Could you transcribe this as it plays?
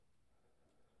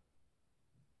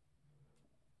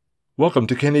Welcome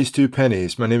to Kenney's Two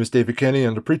Pennies. My name is David Kenney.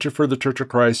 I'm the preacher for the Church of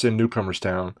Christ in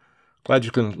Newcomerstown. Glad you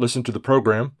can listen to the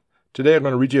program. Today I'm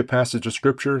going to read you a passage of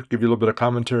Scripture, give you a little bit of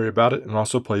commentary about it, and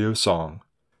also play you a song.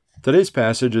 Today's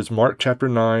passage is Mark chapter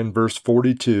 9, verse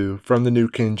 42 from the New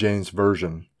King James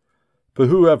Version. But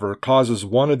whoever causes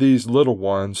one of these little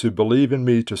ones who believe in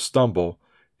me to stumble,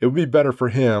 it would be better for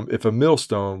him if a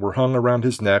millstone were hung around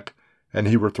his neck and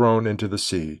he were thrown into the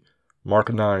sea. Mark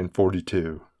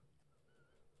 9:42.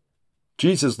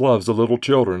 Jesus Loves the Little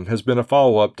Children has been a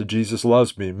follow-up to Jesus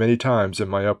Loves Me many times in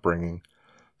my upbringing.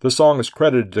 The song is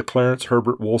credited to Clarence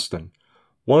Herbert Woolston.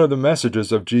 One of the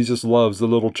messages of Jesus Loves the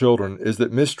Little Children is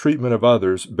that mistreatment of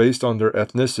others based on their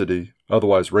ethnicity,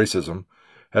 otherwise racism,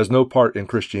 has no part in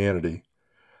Christianity.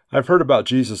 I've heard about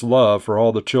Jesus' love for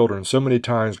all the children so many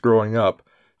times growing up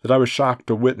that I was shocked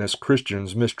to witness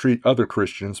Christians mistreat other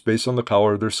Christians based on the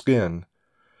color of their skin.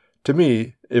 To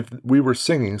me, if we were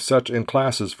singing such in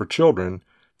classes for children,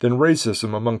 then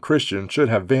racism among Christians should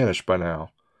have vanished by now.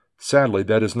 Sadly,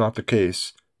 that is not the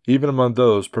case, even among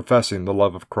those professing the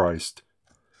love of Christ.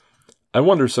 I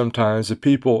wonder sometimes if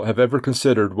people have ever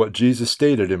considered what Jesus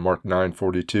stated in Mark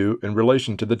 9:42 in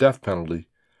relation to the death penalty.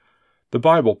 The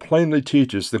Bible plainly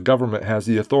teaches the government has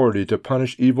the authority to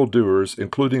punish evildoers,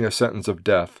 including a sentence of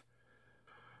death.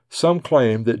 Some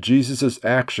claim that Jesus'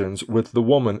 actions with the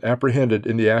woman apprehended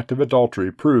in the act of adultery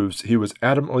proves he was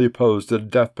adamantly opposed to the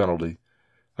death penalty.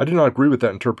 I do not agree with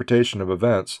that interpretation of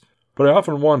events, but I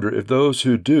often wonder if those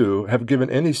who do have given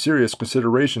any serious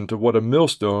consideration to what a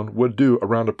millstone would do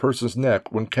around a person's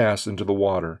neck when cast into the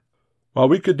water. While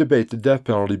we could debate the death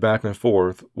penalty back and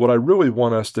forth, what I really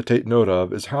want us to take note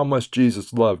of is how much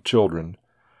Jesus loved children.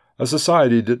 A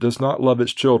society that does not love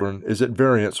its children is at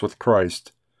variance with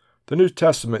Christ. The New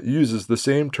Testament uses the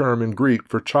same term in Greek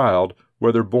for child,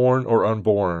 whether born or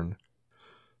unborn.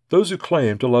 Those who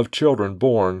claim to love children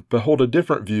born but hold a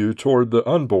different view toward the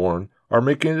unborn are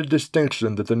making a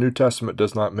distinction that the New Testament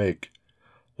does not make.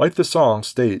 Like the song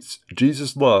states,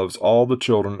 Jesus loves all the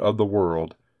children of the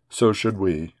world. So should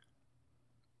we.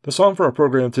 The song for our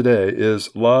program today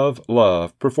is Love,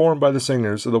 Love, performed by the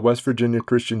singers of the West Virginia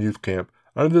Christian Youth Camp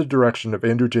under the direction of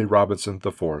Andrew J. Robinson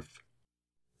IV.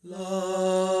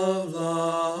 Love,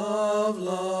 love,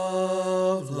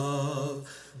 love, love,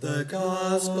 the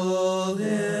gospel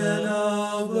in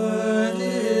a word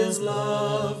is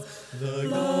love.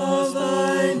 Love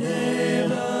thy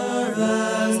neighbor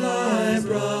as thy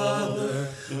brother.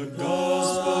 The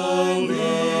gospel in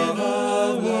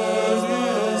a word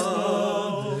is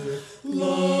love.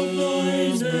 Love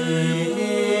thy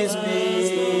neighbor,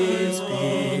 peace,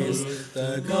 peace.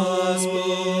 The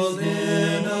gospel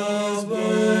in a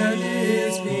word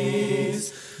is peace.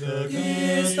 The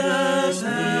peace that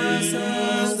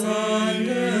passes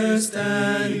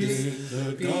understanding.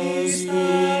 The peace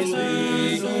that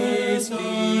passes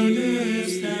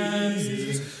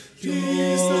understanding.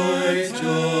 Joy,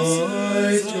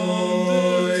 joy,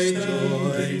 joy,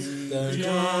 joy. The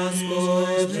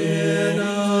gospel in a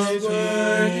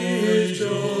word is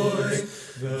joy.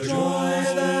 The joy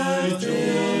that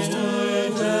fills to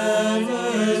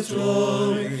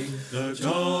overflowing. The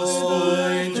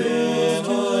joy,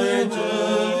 joy,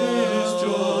 joy, is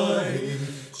joy.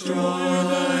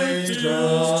 Christ,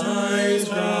 Christ,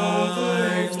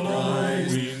 Christ,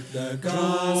 Christ. The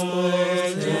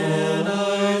gospel in a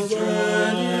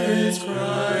word is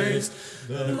Christ.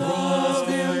 The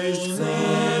gospel is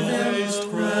Christ,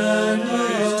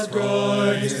 Christ,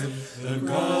 Christ. The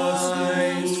gospel is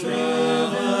Christ,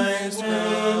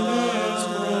 Christ,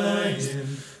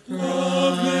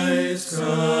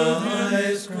 Christ. Christ, Christ,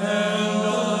 Christ,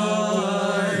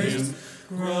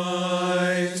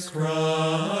 Christ,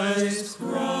 Christ,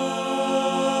 Christ.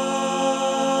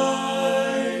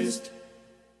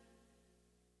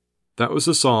 That was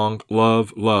the song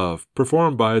Love, Love,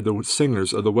 performed by the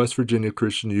singers of the West Virginia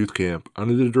Christian Youth Camp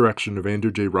under the direction of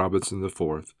Andrew J. Robinson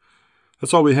IV.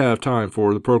 That's all we have time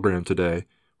for the program today.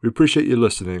 We appreciate you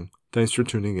listening. Thanks for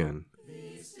tuning in.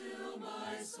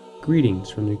 Greetings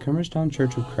from the Newcomerstown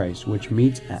Church of Christ, which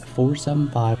meets at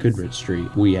 475 Goodrich Street.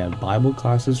 We have Bible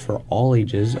classes for all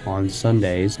ages on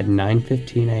Sundays at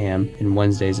 9:15 a.m. and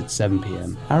Wednesdays at 7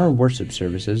 p.m. Our worship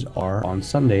services are on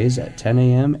Sundays at 10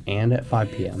 a.m. and at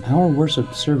 5 p.m. Our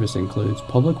worship service includes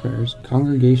public prayers,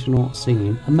 congregational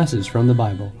singing, a message from the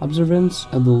Bible, observance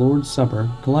of the Lord's Supper.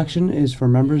 Collection is for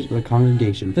members of the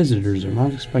congregation. Visitors are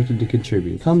not expected to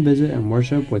contribute. Come visit and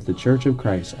worship with the Church of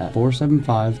Christ at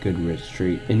 475 Goodrich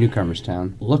Street in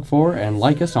Newcomerstown. Look for and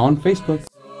like us on Facebook.